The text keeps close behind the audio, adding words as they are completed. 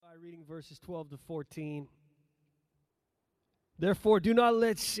verses 12 to 14. Therefore, do not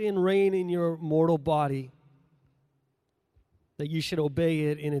let sin reign in your mortal body, that you should obey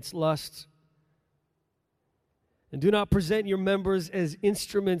it in its lusts. And do not present your members as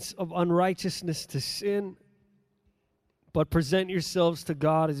instruments of unrighteousness to sin, but present yourselves to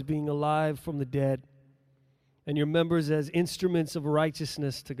God as being alive from the dead, and your members as instruments of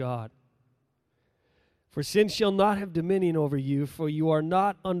righteousness to God. For sin shall not have dominion over you, for you are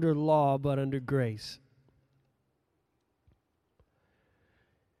not under law, but under grace.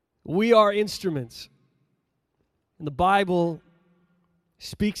 We are instruments. And the Bible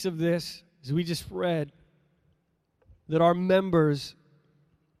speaks of this, as we just read, that our members,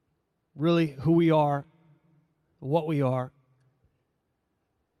 really who we are, what we are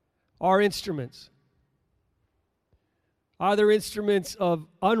instruments. Either instruments of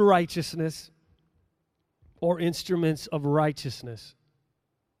unrighteousness or instruments of righteousness.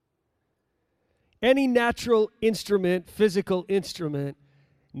 Any natural instrument, physical instrument,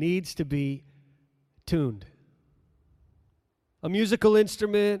 needs to be tuned. A musical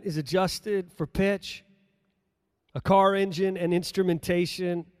instrument is adjusted for pitch. A car engine and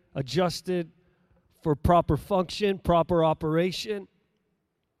instrumentation adjusted for proper function, proper operation.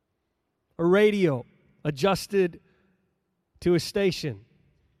 A radio adjusted to a station.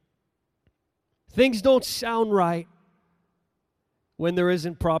 Things don't sound right when there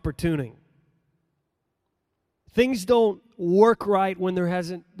isn't proper tuning. Things don't work right when there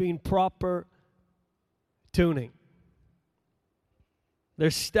hasn't been proper tuning.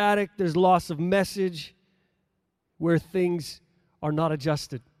 There's static, there's loss of message where things are not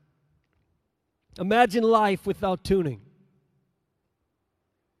adjusted. Imagine life without tuning.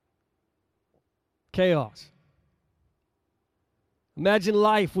 Chaos. Imagine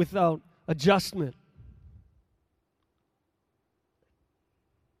life without adjustment.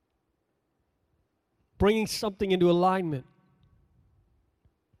 Bringing something into alignment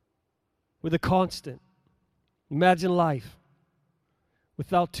with a constant. Imagine life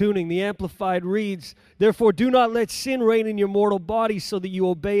without tuning. The Amplified reads, therefore do not let sin reign in your mortal body so that you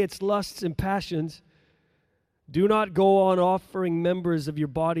obey its lusts and passions. Do not go on offering members of your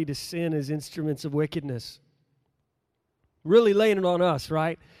body to sin as instruments of wickedness. Really laying it on us,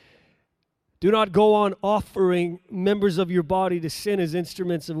 right? Do not go on offering members of your body to sin as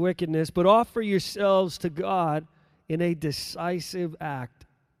instruments of wickedness, but offer yourselves to God in a decisive act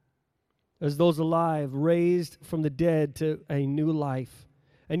as those alive, raised from the dead to a new life.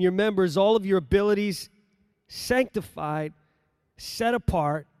 And your members, all of your abilities, sanctified, set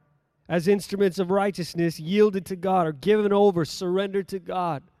apart as instruments of righteousness, yielded to God, or given over, surrendered to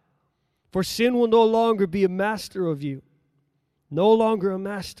God. For sin will no longer be a master of you, no longer a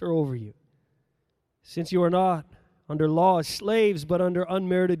master over you. Since you are not under law as slaves, but under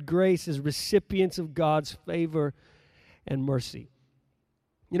unmerited grace as recipients of God's favor and mercy.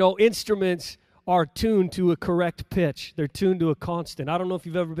 You know, instruments are tuned to a correct pitch. They're tuned to a constant. I don't know if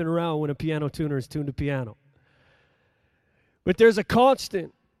you've ever been around when a piano tuner is tuned to piano. But there's a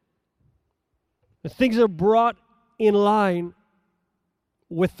constant. The things are brought in line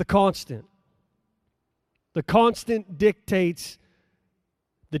with the constant. The constant dictates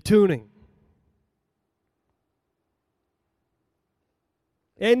the tuning.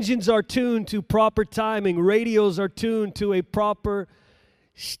 Engines are tuned to proper timing. Radios are tuned to a proper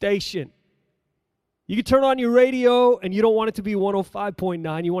station. You can turn on your radio and you don't want it to be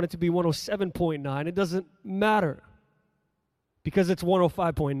 105.9. You want it to be 107.9. It doesn't matter because it's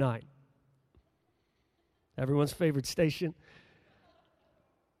 105.9. Everyone's favorite station.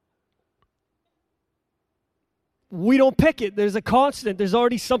 We don't pick it. There's a constant. There's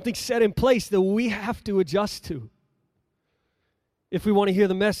already something set in place that we have to adjust to. If we want to hear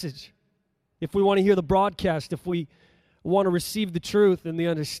the message, if we want to hear the broadcast, if we want to receive the truth and the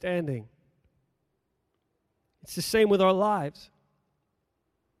understanding. It's the same with our lives.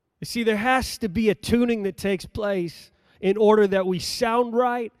 You see, there has to be a tuning that takes place in order that we sound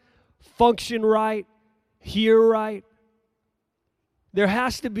right, function right, hear right. There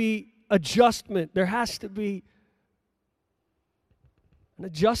has to be adjustment. There has to be an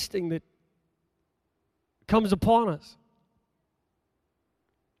adjusting that comes upon us,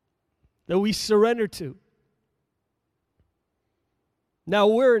 that we surrender to. Now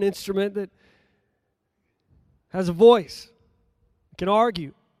we're an instrument that has a voice, can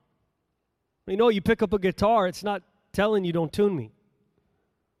argue. You know, you pick up a guitar, it's not telling you don't tune me.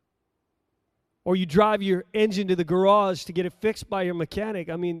 Or you drive your engine to the garage to get it fixed by your mechanic.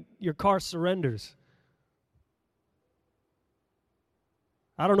 I mean, your car surrenders.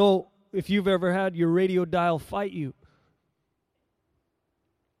 I don't know if you've ever had your radio dial fight you.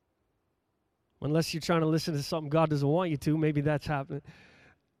 Unless you're trying to listen to something God doesn't want you to, maybe that's happening.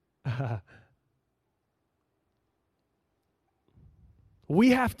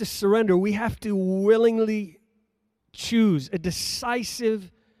 We have to surrender. We have to willingly choose a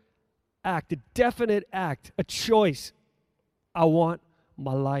decisive act, a definite act, a choice. I want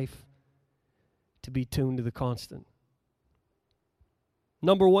my life to be tuned to the constant.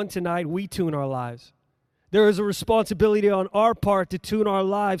 Number one tonight, we tune our lives. There is a responsibility on our part to tune our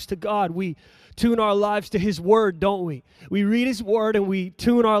lives to God. We tune our lives to His Word, don't we? We read His Word and we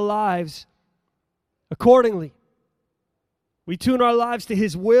tune our lives accordingly. We tune our lives to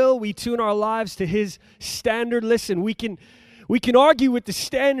His will. We tune our lives to His standard. Listen, we can argue with the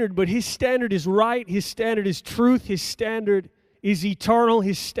standard, but His standard is right. His standard is truth. His standard is eternal.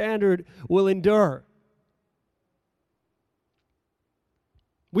 His standard will endure.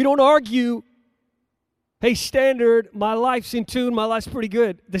 We don't argue, hey, standard, my life's in tune, my life's pretty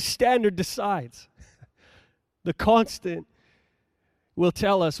good. The standard decides. The constant will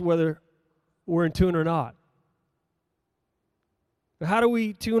tell us whether we're in tune or not. How do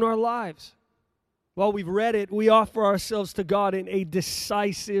we tune our lives? Well, we've read it. We offer ourselves to God in a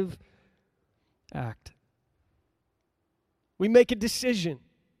decisive act. We make a decision.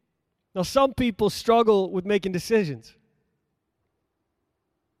 Now, some people struggle with making decisions.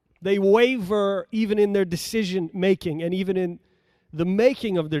 They waver even in their decision making and even in the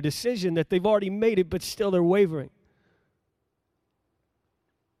making of their decision that they've already made it, but still they're wavering.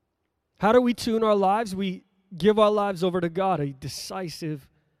 How do we tune our lives? We give our lives over to God, a decisive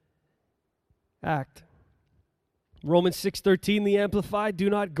act. Romans 6:13, the Amplified, do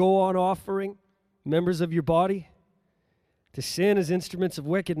not go on offering members of your body to sin as instruments of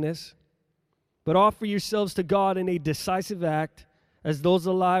wickedness, but offer yourselves to God in a decisive act as those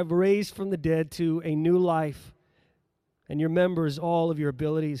alive raised from the dead to a new life, and your members, all of your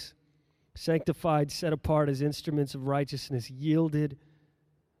abilities, sanctified, set apart as instruments of righteousness, yielded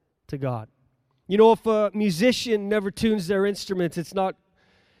to God. You know, if a musician never tunes their instruments, it's not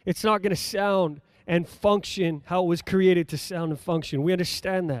going to sound and function how it was created to sound and function. We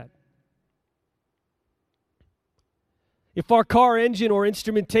understand that. If our car engine or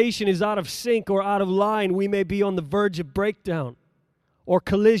instrumentation is out of sync or out of line, we may be on the verge of breakdown or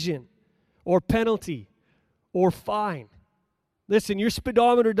collision or penalty or fine. Listen, your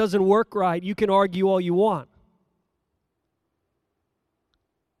speedometer doesn't work right. You can argue all you want.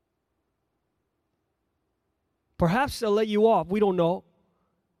 Perhaps they'll let you off. We don't know.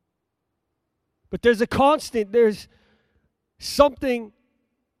 But there's a constant. There's something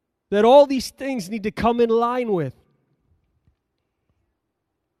that all these things need to come in line with.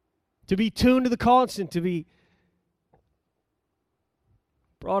 To be tuned to the constant, to be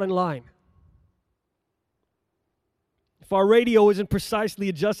brought in line. If our radio isn't precisely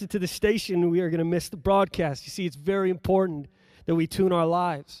adjusted to the station, we are going to miss the broadcast. You see, it's very important that we tune our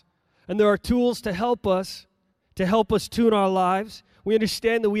lives. And there are tools to help us tune our lives. We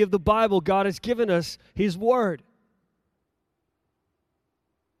understand that we have the Bible. God has given us His Word.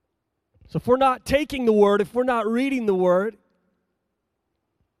 So if we're not taking the Word, if we're not reading the Word,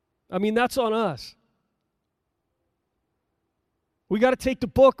 that's on us. We got to take the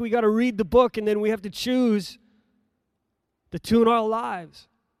book, we got to read the book, and then we have to choose to tune our lives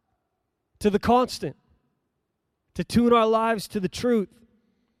to the constant, to tune our lives to the truth.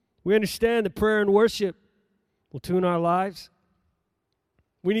 We understand that prayer and worship will tune our lives.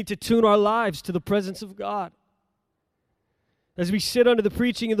 We need to tune our lives to the presence of God. As we sit under the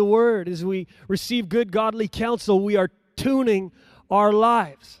preaching of the Word, as we receive good godly counsel, we are tuning our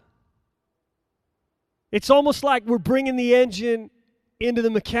lives. It's almost like we're bringing the engine into the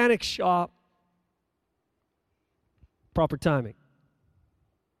mechanic shop. Proper timing.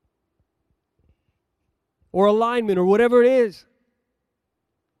 Or alignment, or whatever it is.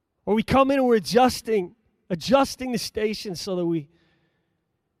 Or we come in and we're adjusting the station so that we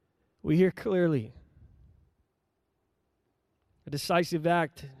hear clearly. A decisive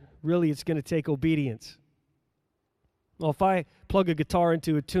act, really, it's going to take obedience. Well, if I plug a guitar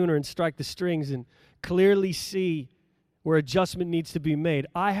into a tuner and strike the strings and clearly see where adjustment needs to be made,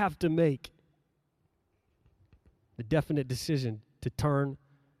 I have to make the definite decision to turn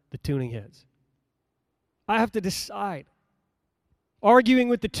the tuning heads. I have to decide. Arguing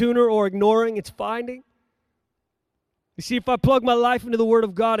with the tuner or ignoring its finding. You see, if I plug my life into the Word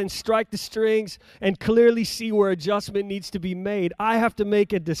of God and strike the strings and clearly see where adjustment needs to be made, I have to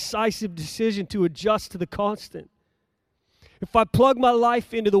make a decisive decision to adjust to the constant. If I plug my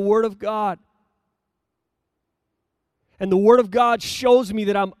life into the Word of God and the Word of God shows me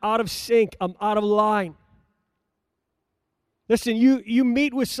that I'm out of sync, I'm out of line, Listen, you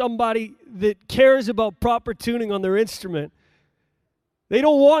meet with somebody that cares about proper tuning on their instrument. They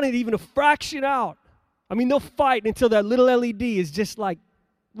don't want it even a fraction out. I mean, they'll fight until that little LED is just like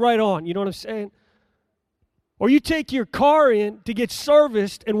right on. You know what I'm saying? Or you take your car in to get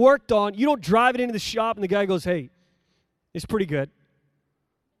serviced and worked on. You don't drive it into the shop and the guy goes, hey, it's pretty good.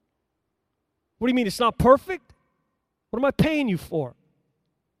 What do you mean it's not perfect? What am I paying you for?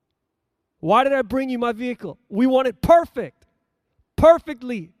 Why did I bring you my vehicle? We want it perfect.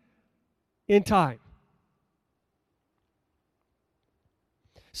 Perfectly in time.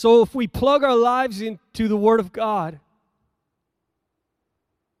 So if we plug our lives into the Word of God,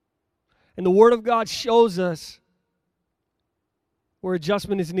 and the Word of God shows us where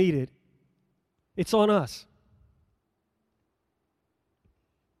adjustment is needed, it's on us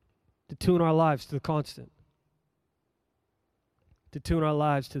to tune our lives to the constant, to tune our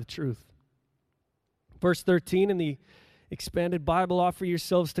lives to the truth. Verse 13 in the Expanded Bible, offer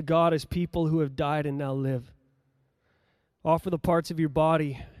yourselves to God as people who have died and now live. Offer the parts of your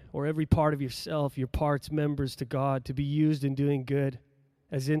body or every part of yourself, your parts, members to God, to be used in doing good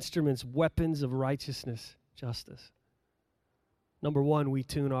as instruments, weapons of righteousness, justice. Number one, we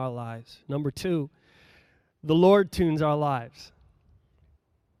tune our lives. Number two, the Lord tunes our lives.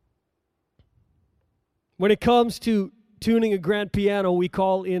 When it comes to tuning a grand piano, we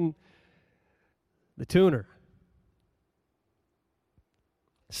call in the tuner.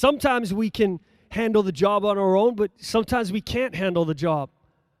 Sometimes we can handle the job on our own, but sometimes we can't handle the job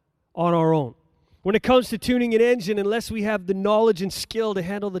on our own. When it comes to tuning an engine, unless we have the knowledge and skill to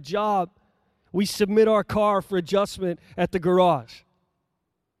handle the job, we submit our car for adjustment at the garage.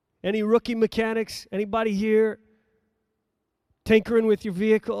 Any rookie mechanics? Anybody here tinkering with your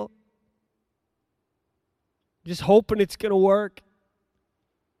vehicle? Just hoping it's going to work?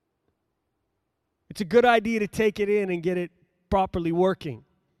 It's a good idea to take it in and get it properly working.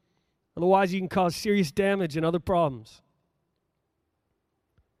 Otherwise, you can cause serious damage and other problems.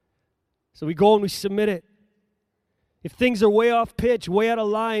 So we go and we submit it. If things are way off pitch, way out of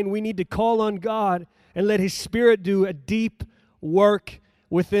line, we need to call on God and let His Spirit do a deep work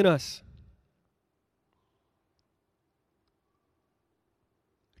within us.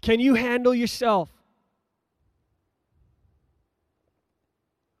 Can you handle yourself?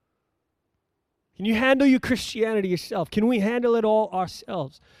 Can you handle your Christianity yourself? Can we handle it all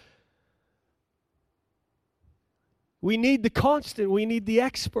ourselves? We need the constant. We need the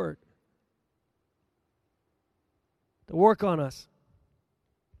expert to work on us.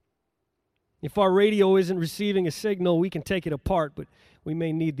 If our radio isn't receiving a signal, we can take it apart, but we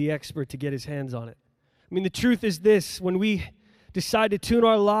may need the expert to get his hands on it. I mean, the truth is this: when we decide to tune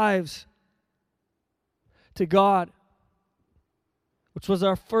our lives to God, which was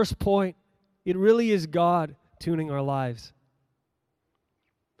our first point, it really is God tuning our lives.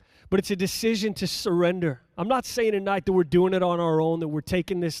 But it's a decision to surrender. I'm not saying tonight that we're doing it on our own, that we're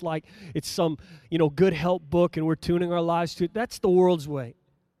taking this like it's some, good help book and we're tuning our lives to it. That's the world's way.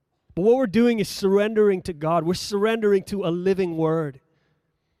 But what we're doing is surrendering to God. We're surrendering to a living word.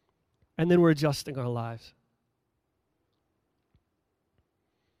 And then we're adjusting our lives.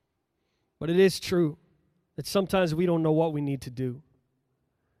 But it is true that sometimes we don't know what we need to do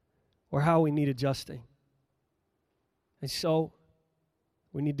or how we need adjusting. And so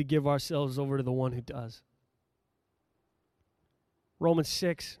we need to give ourselves over to the one who does. Romans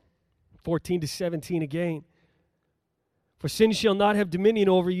 6, 14 to 17 again. For sin shall not have dominion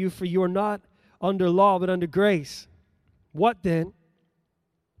over you, for you are not under law, but under grace. What then?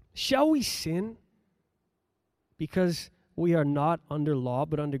 Shall we sin because we are not under law,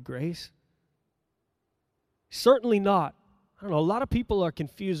 but under grace? Certainly not. I don't know, a lot of people are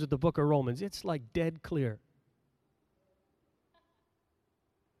confused with the book of Romans. It's like dead clear.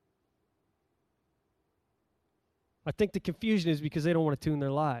 I think the confusion is because they don't want to tune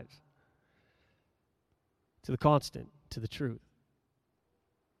their lives to the constant, to the truth.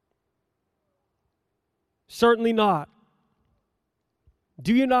 Certainly not.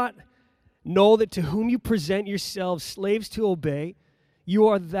 Do you not know that to whom you present yourselves slaves to obey, you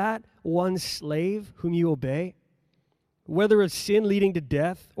are that one slave whom you obey, whether of sin leading to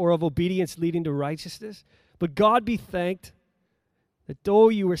death or of obedience leading to righteousness? But God be thanked that though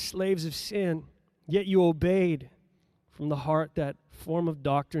you were slaves of sin, yet you obeyed from the heart that form of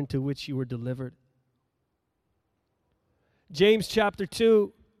doctrine to which you were delivered. James chapter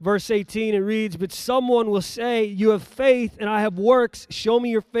 2, verse 18, it reads, but someone will say, you have faith and I have works. Show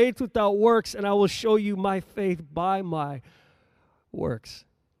me your faith without works, and I will show you my faith by my works.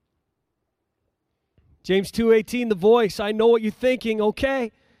 James 2:18, the voice, I know what you're thinking.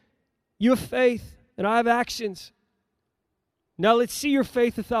 Okay, you have faith and I have actions. Now let's see your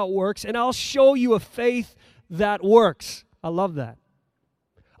faith without works, and I'll show you a faith that works. I love that.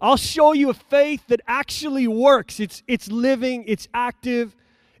 I'll show you a faith that actually works. It's living, it's active,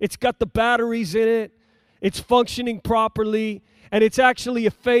 it's got the batteries in it, it's functioning properly, and it's actually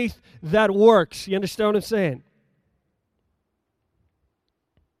a faith that works. You understand what I'm saying?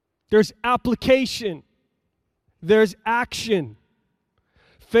 There's application. There's action.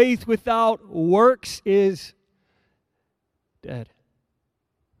 Faith without works is dead.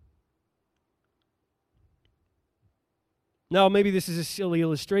 Now, maybe this is a silly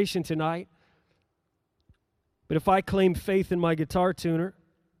illustration tonight, but if I claim faith in my guitar tuner,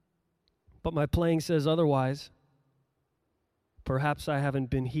 but my playing says otherwise, perhaps I haven't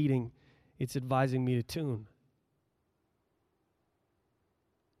been heeding its advising me to tune.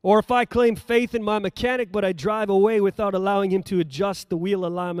 Or if I claim faith in my mechanic, but I drive away without allowing him to adjust the wheel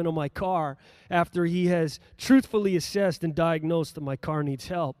alignment on my car after he has truthfully assessed and diagnosed that my car needs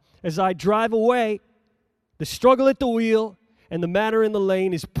help. As I drive away, the struggle at the wheel and the manner in the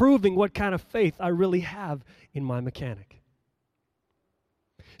lane is proving what kind of faith I really have in my mechanic.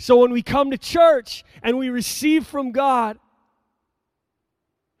 So when we come to church and we receive from God,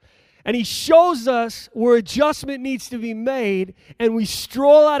 and He shows us where adjustment needs to be made, and we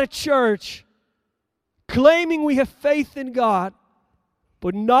stroll out of church claiming we have faith in God,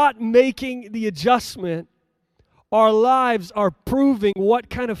 but not making the adjustment, our lives are proving what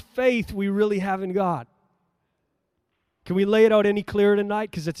kind of faith we really have in God. Can we lay it out any clearer tonight?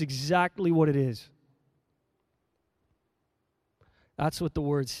 Because that's exactly what it is. That's what the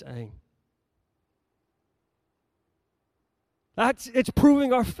Word's saying. It's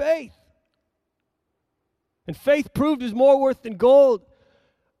proving our faith. And faith proved is more worth than gold.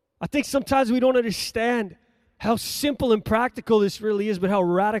 I think sometimes we don't understand how simple and practical this really is, but how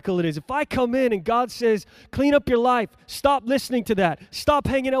radical it is. If I come in and God says, clean up your life, stop listening to that, stop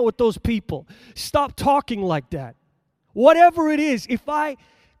hanging out with those people, stop talking like that. Whatever it is, if I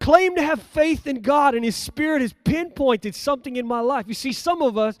claim to have faith in God and His Spirit has pinpointed something in my life. You see, some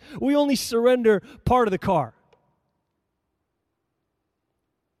of us, we only surrender part of the car.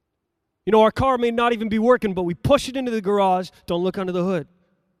 You know, our car may not even be working, but we push it into the garage. Don't look under the hood.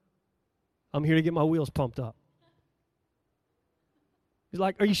 I'm here to get my wheels pumped up. He's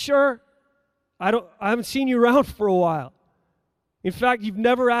like, are you sure? I haven't seen you around for a while. In fact, you've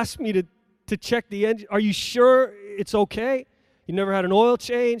never asked me to check the engine. Are you sure it's okay? You never had an oil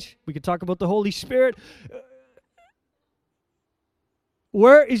change? We could talk about the Holy Spirit.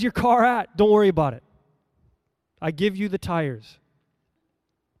 Where is your car at? Don't worry about it. I give you the tires.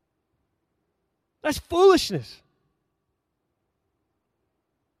 That's foolishness.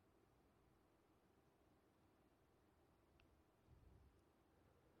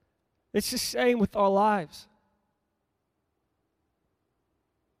 It's the same with our lives.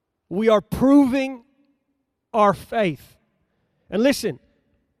 We are proving our faith. And listen,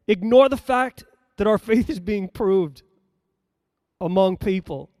 ignore the fact that our faith is being proved among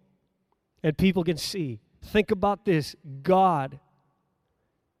people and people can see. Think about this. God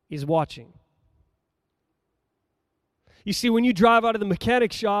is watching. You see, when you drive out of the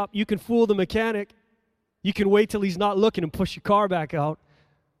mechanic shop, you can fool the mechanic. You can wait till he's not looking and push your car back out.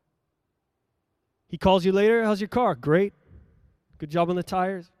 He calls you later. How's your car? Great. Good job on the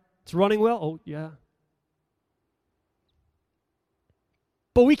tires. It's running well? Oh, yeah.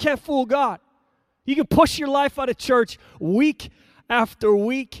 But we can't fool God. You can push your life out of church week after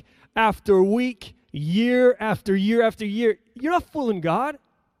week after week, year after year after year. You're not fooling God.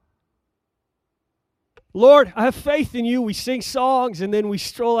 Lord, I have faith in you. We sing songs and then we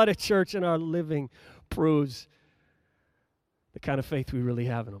stroll out of church and our living proves the kind of faith we really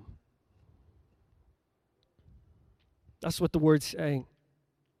have in Him. That's what the Word's saying.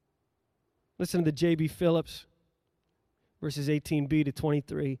 Listen to J.B. Phillips, verses 18b to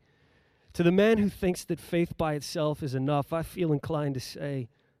 23. To the man who thinks that faith by itself is enough, I feel inclined to say,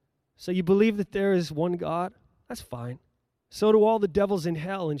 so you believe that there is one God? That's fine. So do all the devils in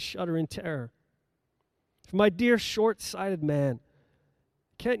hell and shudder in terror. For my dear short-sighted man,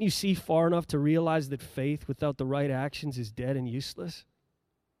 can't you see far enough to realize that faith without the right actions is dead and useless?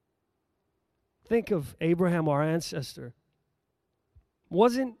 Think of Abraham, our ancestor.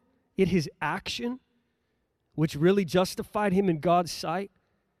 Wasn't it his action which really justified him in God's sight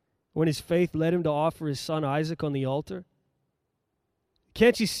when his faith led him to offer his son Isaac on the altar?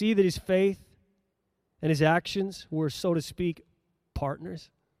 Can't you see that his faith and his actions were, so to speak, partners?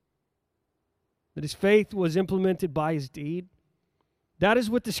 That his faith was implemented by his deed? That is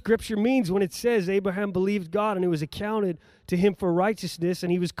what the Scripture means when it says Abraham believed God and it was accounted to him for righteousness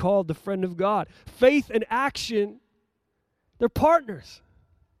and he was called the friend of God. Faith and action, They're partners.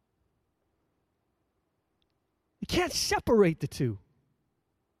 You can't separate the two.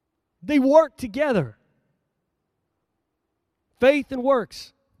 They work together. Faith and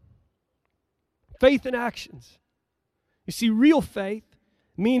works. Faith and actions. You see, real faith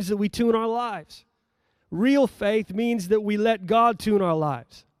means that we tune our lives. Real faith means that we let God tune our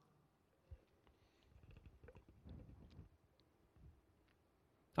lives.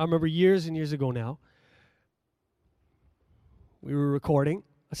 I remember years and years ago now, we were recording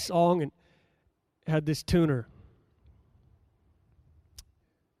a song and had this tuner.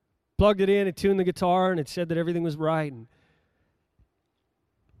 Plugged it in and tuned the guitar, and it said that everything was right, and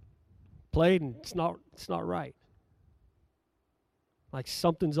played, and it's not right. Like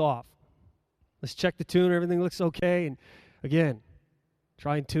something's off. Let's check the tuner, everything looks okay, and again,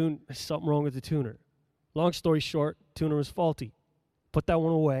 try and tune, there's something wrong with the tuner. Long story short, tuner was faulty. Put that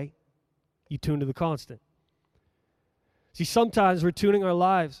one away, you tune to the constant. See, sometimes we're tuning our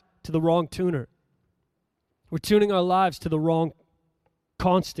lives to the wrong tuner. We're tuning our lives to the wrong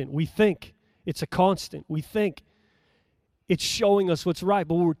constant. We think it's a constant. We think it's showing us what's right,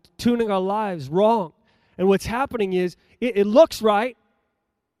 but we're tuning our lives wrong. And what's happening is it looks right,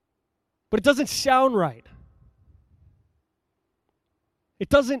 but it doesn't sound right. It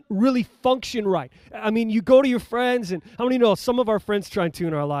doesn't really function right. I mean, you go to your friends, and how many know some of our friends try and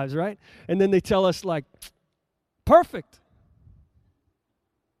tune our lives, right? And then they tell us like, perfect.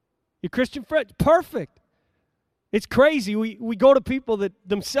 Your Christian friend, perfect. It's crazy. We go to people that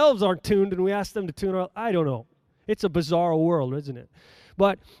themselves aren't tuned, and we ask them to tune our, I don't know. It's a bizarre world, isn't it?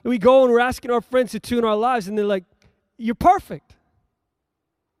 But we go and we're asking our friends to tune our lives, and they're like, you're perfect.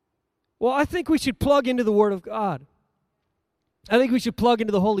 Well, I think we should plug into the Word of God. I think we should plug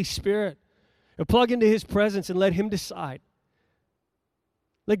into the Holy Spirit and plug into His presence and let Him decide.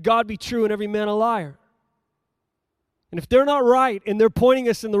 Let God be true and every man a liar. And if they're not right and they're pointing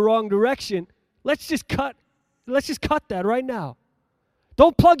us in the wrong direction, let's just cut that right now.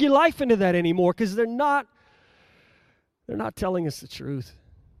 Don't plug your life into that anymore, because they're not telling us the truth.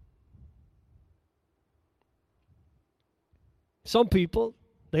 Some people,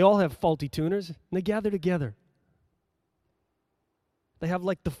 they all have faulty tuners, and they gather together. They have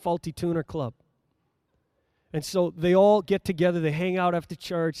like the faulty tuner club. And so they all get together, they hang out after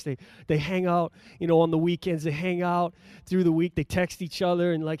church, they hang out, on the weekends, they hang out through the week, they text each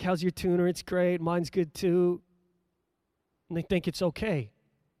other and like, how's your tuner? It's great, mine's good too. And they think it's okay.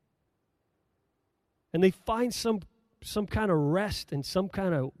 And they find some kind of rest and some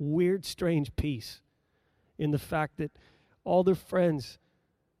kind of weird, strange peace in the fact that all their friends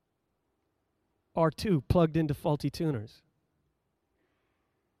are too plugged into faulty tuners.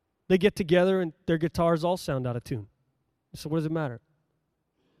 They get together and their guitars all sound out of tune. So what does it matter?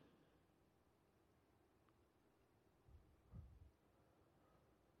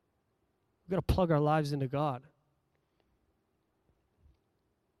 We've got to plug our lives into God.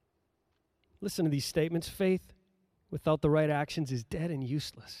 Listen to these statements. Faith without the right actions is dead and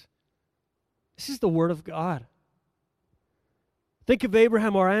useless. This is the Word of God. Think of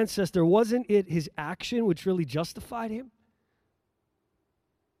Abraham, our ancestor. Wasn't it his action which really justified him?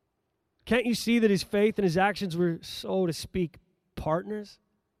 Can't you see that his faith and his actions were, so to speak, partners?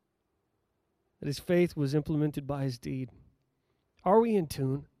 That his faith was implemented by his deed. Are we in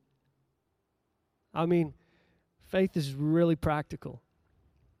tune? I mean, faith is really practical.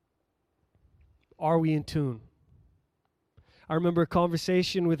 Are we in tune? I remember a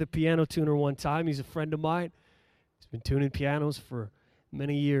conversation with a piano tuner one time. He's a friend of mine. He's been tuning pianos for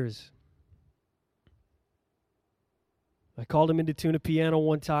many years. I called him in to tune a piano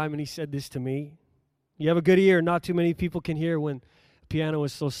one time, and he said this to me. You have a good ear. Not too many people can hear when a piano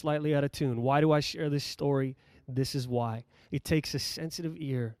is so slightly out of tune. Why do I share this story? This is why. It takes a sensitive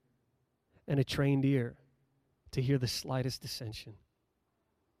ear and a trained ear to hear the slightest dissension.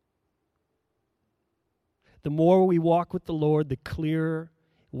 The more we walk with the Lord, the clearer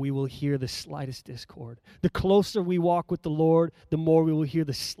we will hear the slightest discord. The closer we walk with the Lord, the more we will hear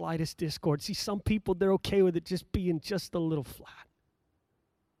the slightest discord. See, some people, they're okay with it just being just a little flat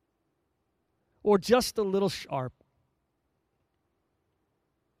or just a little sharp,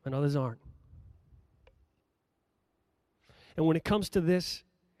 and others aren't. And when it comes to this,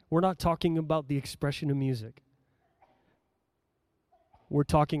 we're not talking about the expression of music. We're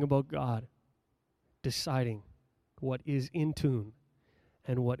talking about God deciding what is in tune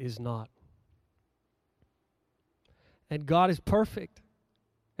and what is not. And God is perfect,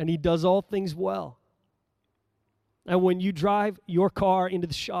 and He does all things well. And when you drive your car into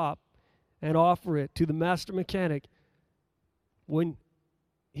the shop and offer it to the master mechanic, when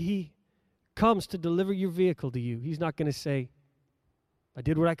he comes to deliver your vehicle to you, he's not going to say, I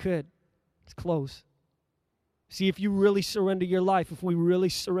did what I could. It's close. See, if you really surrender your life, if we really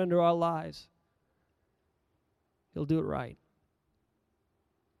surrender our lives, he'll do it right.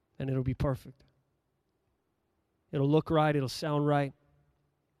 And it'll be perfect. It'll look right. It'll sound right.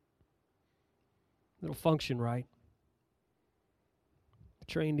 It'll function right.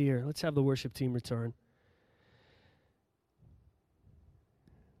 Trained ear. Let's have the worship team return.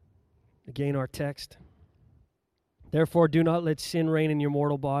 Again, our text. Therefore, do not let sin reign in your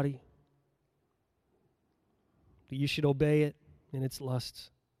mortal body, but you should obey it in its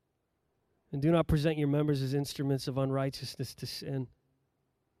lusts. And do not present your members as instruments of unrighteousness to sin,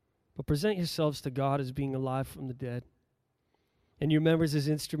 but present yourselves to God as being alive from the dead, and your members as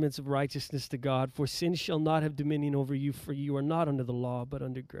instruments of righteousness to God. For sin shall not have dominion over you, for you are not under the law, but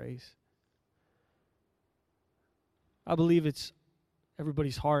under grace. I believe it's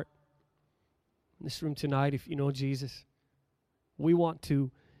everybody's heart in this room tonight, if you know Jesus. We want to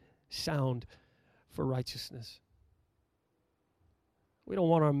sound for righteousness. We don't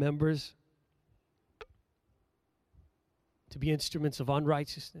want our members to be instruments of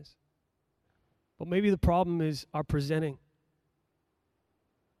unrighteousness. But maybe the problem is our presenting.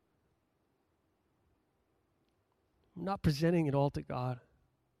 I'm not presenting it all to God.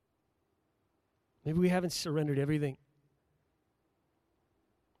 Maybe we haven't surrendered everything.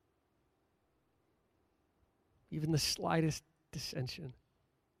 Even the slightest dissension.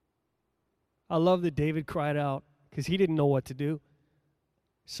 I love that David cried out because he didn't know what to do.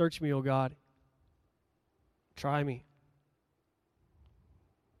 Search me, O God. Try me.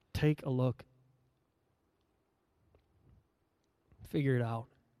 Take a look. Figure it out.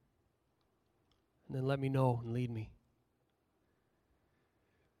 And then let me know and lead me.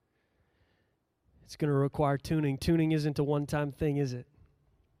 It's going to require tuning. Tuning isn't a one-time thing, is it?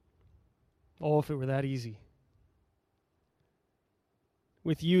 Oh, if it were that easy.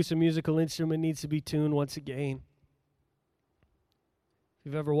 With use, a musical instrument needs to be tuned once again. If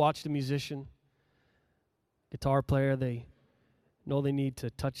you've ever watched a musician, guitar player, they know they need to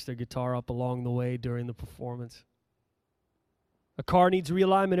touch their guitar up along the way during the performance. A car needs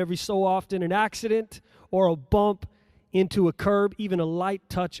realignment every so often. An accident or a bump into a curb, even a light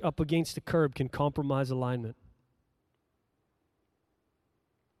touch up against a curb can compromise alignment.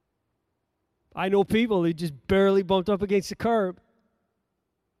 I know people who just barely bumped up against the curb.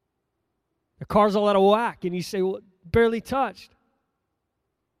 The car's all out of whack, and you say, well, barely touched.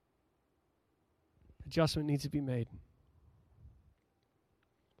 Adjustment needs to be made.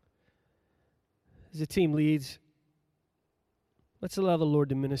 As the team leads, let's allow the Lord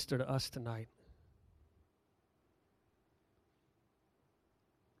to minister to us tonight.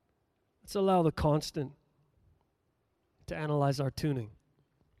 Let's allow the constant to analyze our tuning.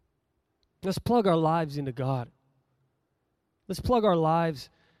 Let's plug our lives into God. Let's plug our lives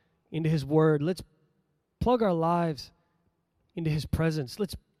into His Word. Let's plug our lives into His presence.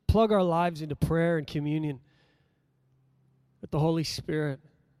 Let's plug our lives into prayer and communion with the Holy Spirit.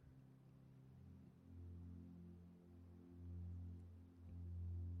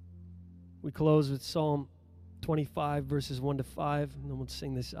 We close with Psalm 25, verses 1 to 5, and then we'll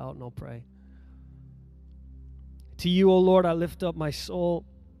sing this out and I'll pray. To you, O Lord, I lift up my soul.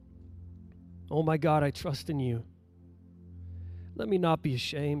 Oh my God, I trust in you. Let me not be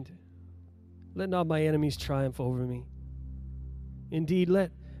ashamed. Let not my enemies triumph over me. Indeed,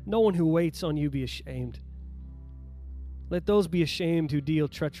 let no one who waits on you be ashamed. Let those be ashamed who deal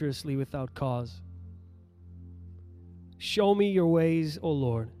treacherously without cause. Show me your ways, O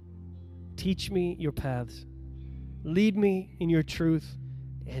Lord. Teach me your paths. Lead me in your truth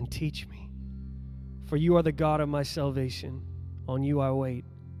and teach me. For you are the God of my salvation. On you I wait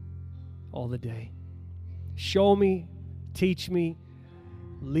all the day. Show me, teach me,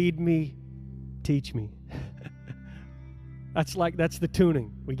 lead me, teach me. That's the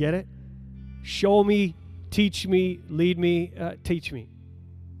tuning. We get it? Show me, teach me, lead me, teach me.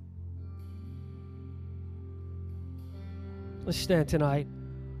 Let's stand tonight.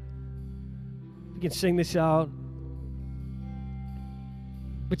 You can sing this out.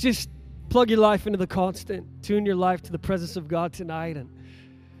 But just plug your life into the constant. Tune your life to the presence of God tonight. And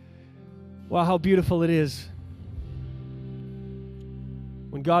wow, how beautiful it is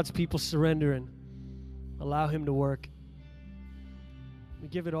when God's people surrender and allow Him to work. We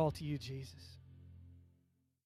give it all to you, Jesus.